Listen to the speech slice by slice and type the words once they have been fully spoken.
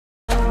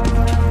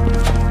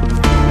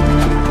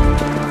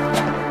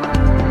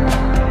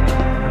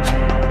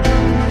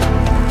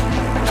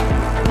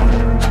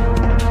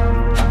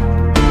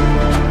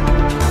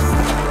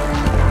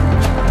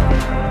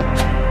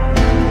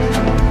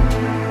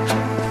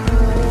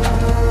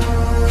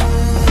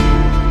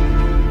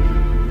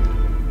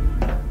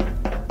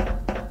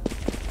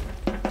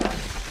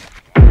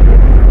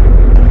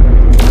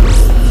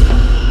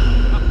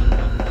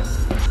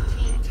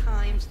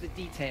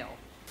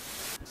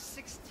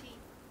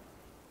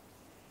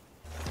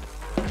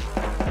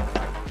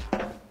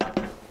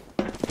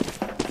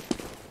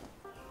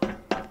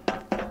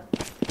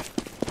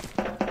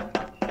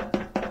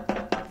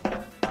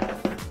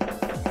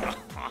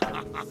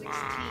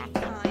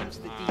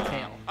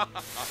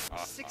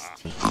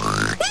16.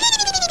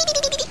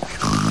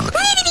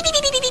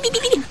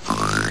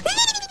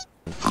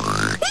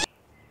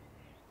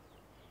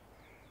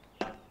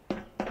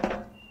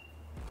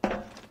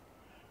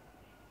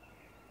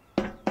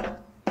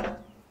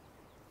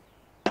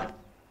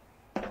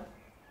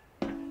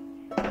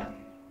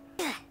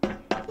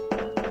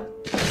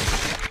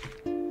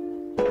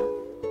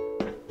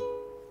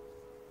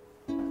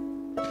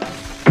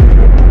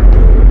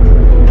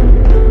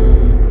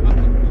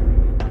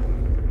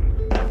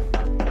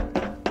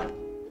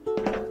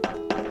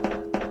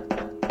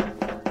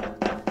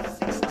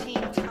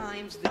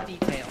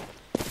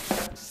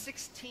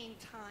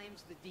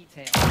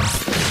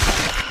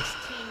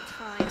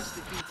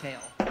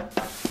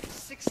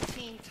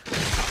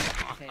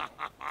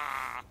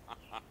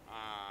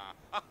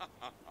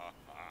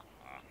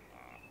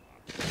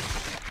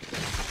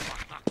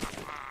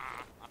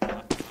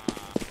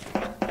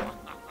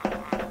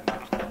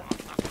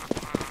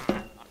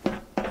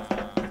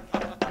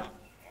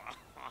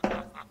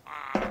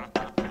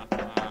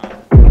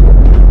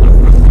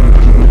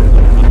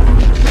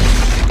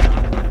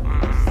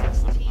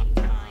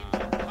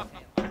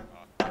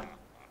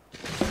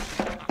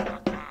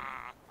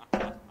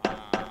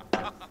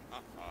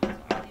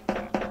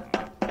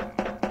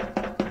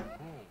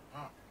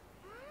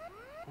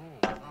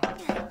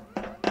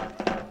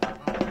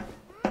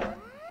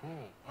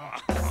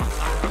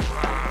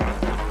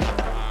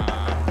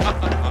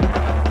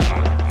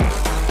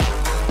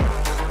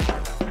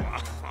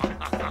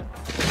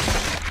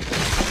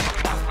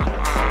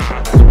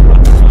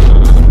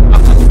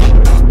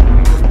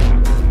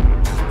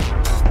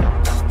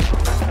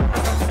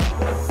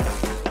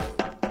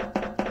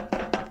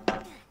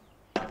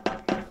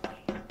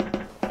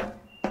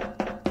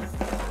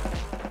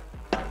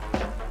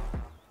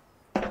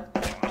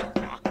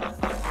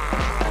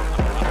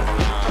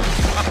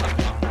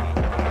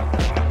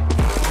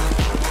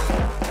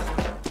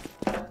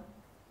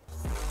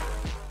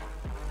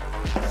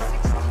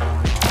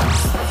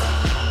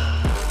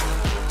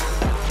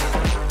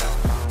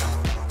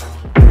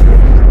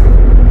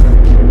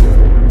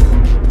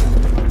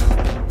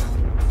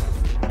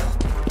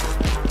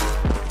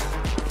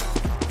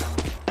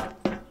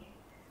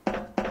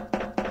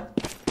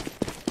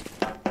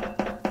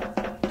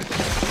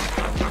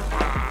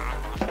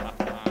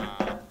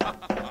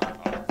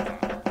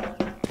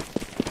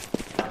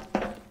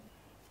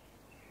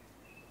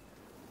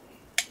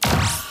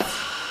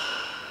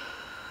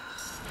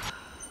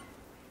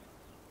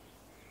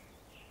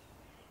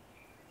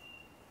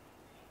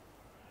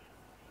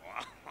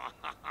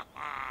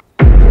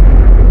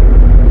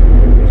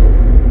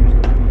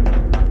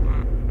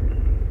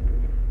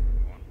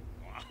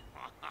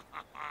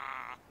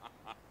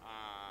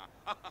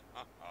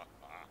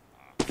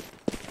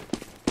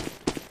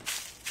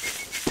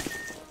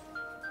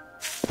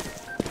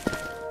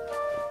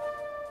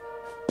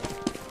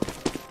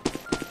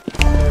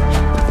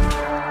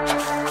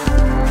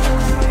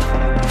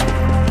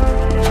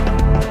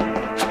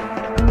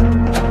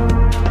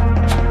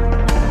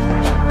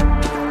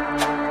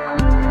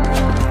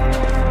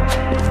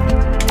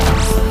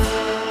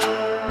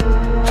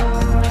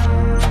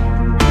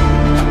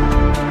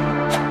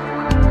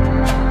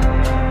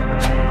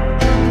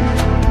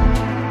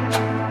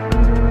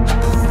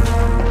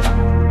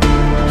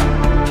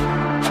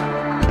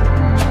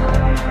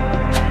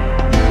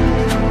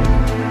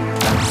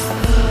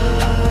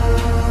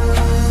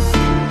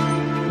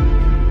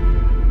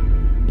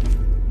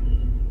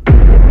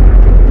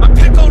 I'm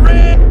Pickle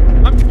Rick!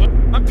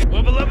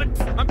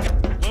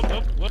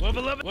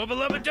 Wubba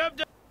lubba dub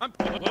dub! I'm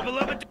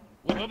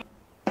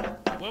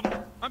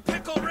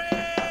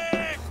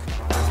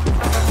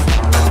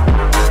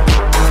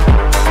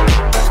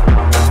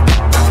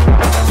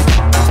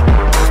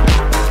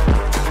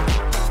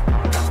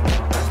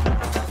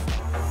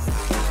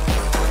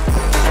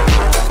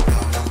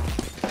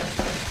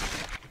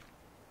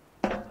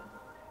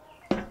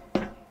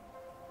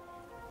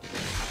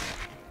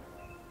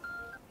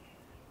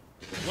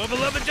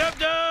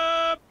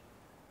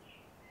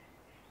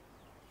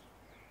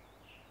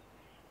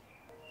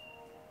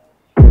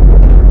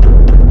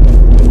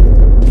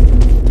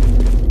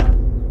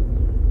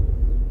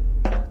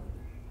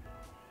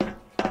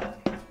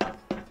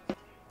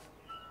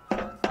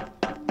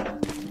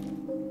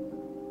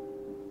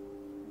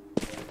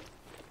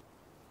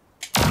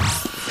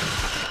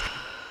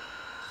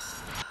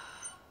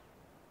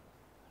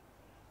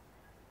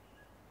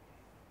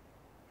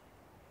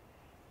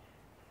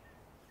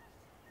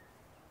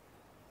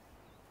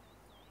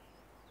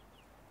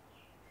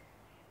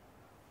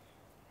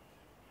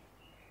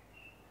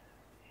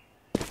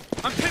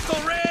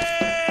Pickle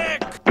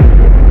Rick!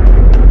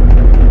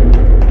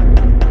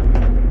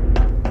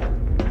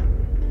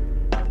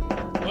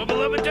 Wubba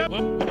lubba dub.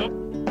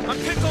 I'm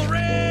Pickle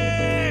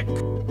Rick!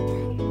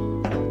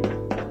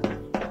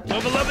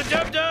 Wubba lubba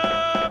dub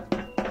dub.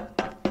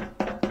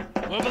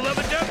 Wubba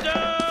lubba dub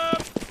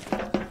dub.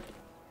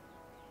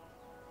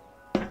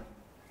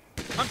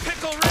 I'm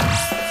Pickle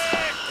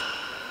Rick!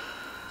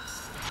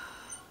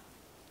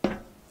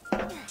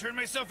 Turn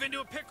myself into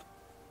a pickle.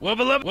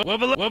 Wubba lubba,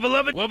 wubba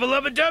lubba, wubba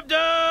lubba dub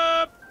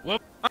dub.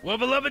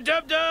 Wubba lubba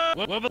dub dub.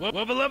 Wubba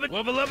lubba,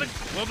 wubba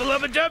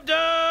lubba dub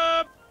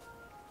dub.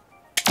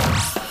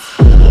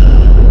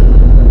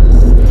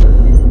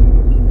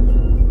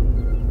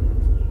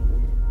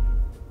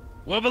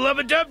 Wubba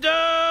lubba dub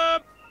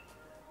dub.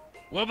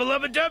 Wubba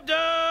lubba dub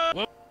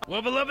dub.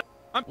 Wubba lubba,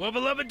 wubba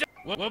lubba dub,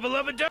 wubba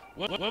lubba dub,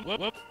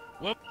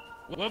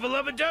 wubba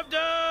lubba dub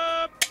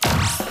dub.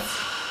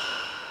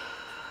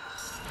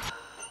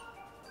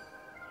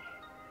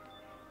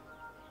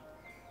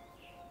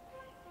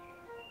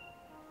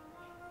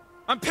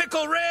 I'm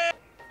Pickle Rick.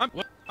 I'm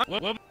Pickle.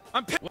 Wubba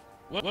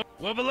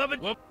lubba,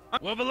 wubba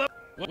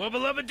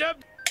lubba dub.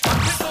 I'm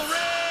Pickle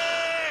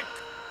Rick.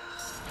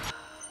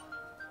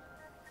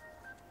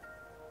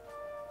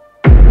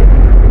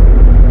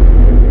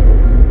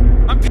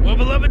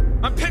 Wubba lubba,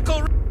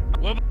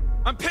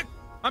 I'm Pickle.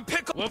 I'm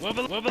Pickle. Wubba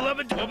lubba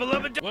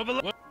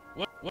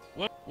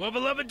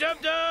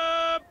dub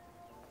dub.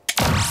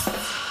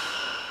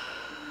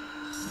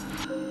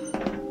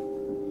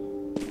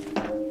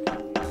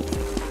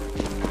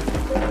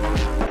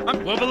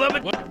 Wubba lubba,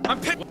 I'm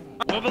Pickle.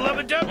 Wubba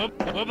lubba dub.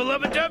 Wubba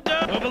lubba dub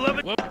dub. Wubba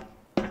lubba.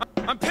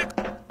 I'm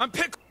Pickle.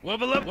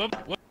 Wubba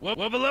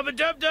lubba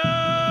dub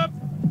dub.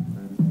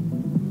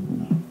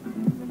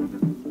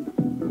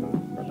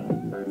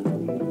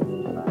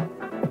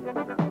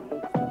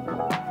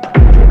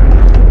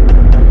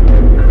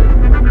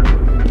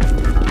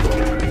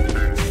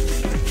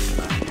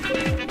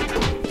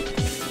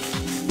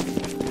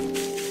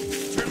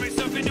 Turn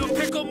myself into a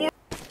pickle more.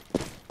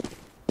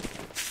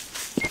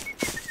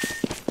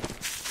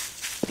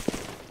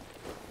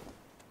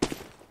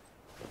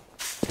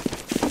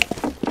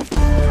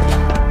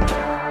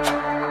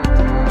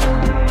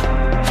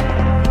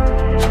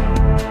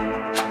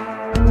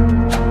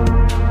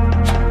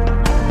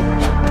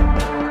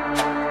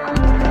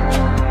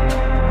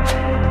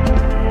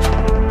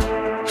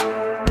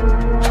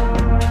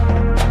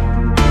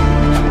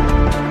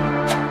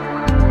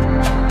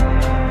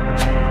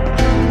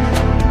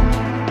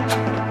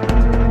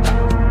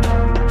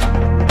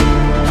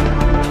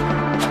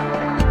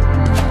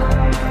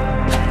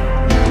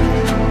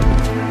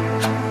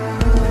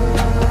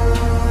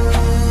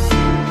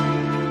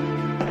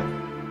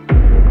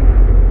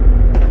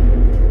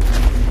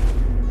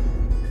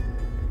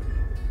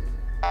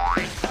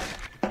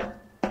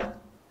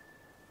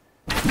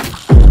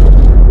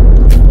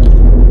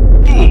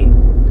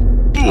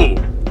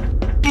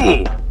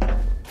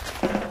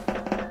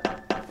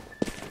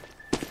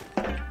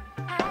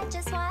 I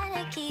just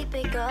wanna keep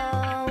it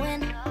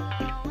going,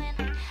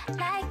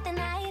 like the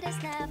night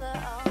is never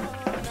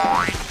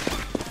over.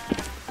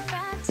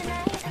 From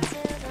tonight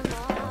until the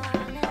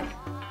morning,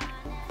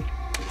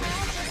 I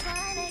just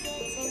wanna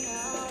get to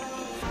know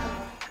you.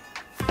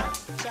 I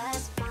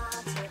just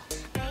want to,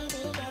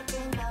 maybe get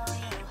to know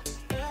you,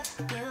 if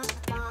you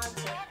want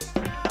to.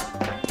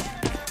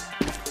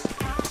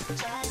 I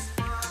just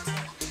want to,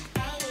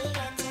 maybe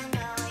get to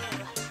know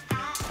you. I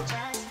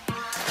just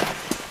want to,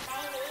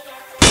 maybe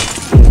get to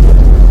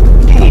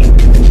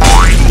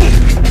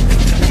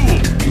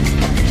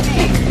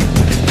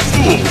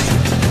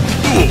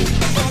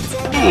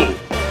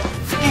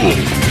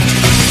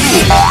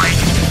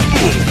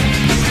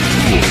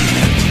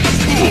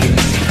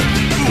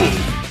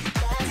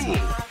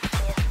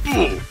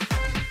Mm.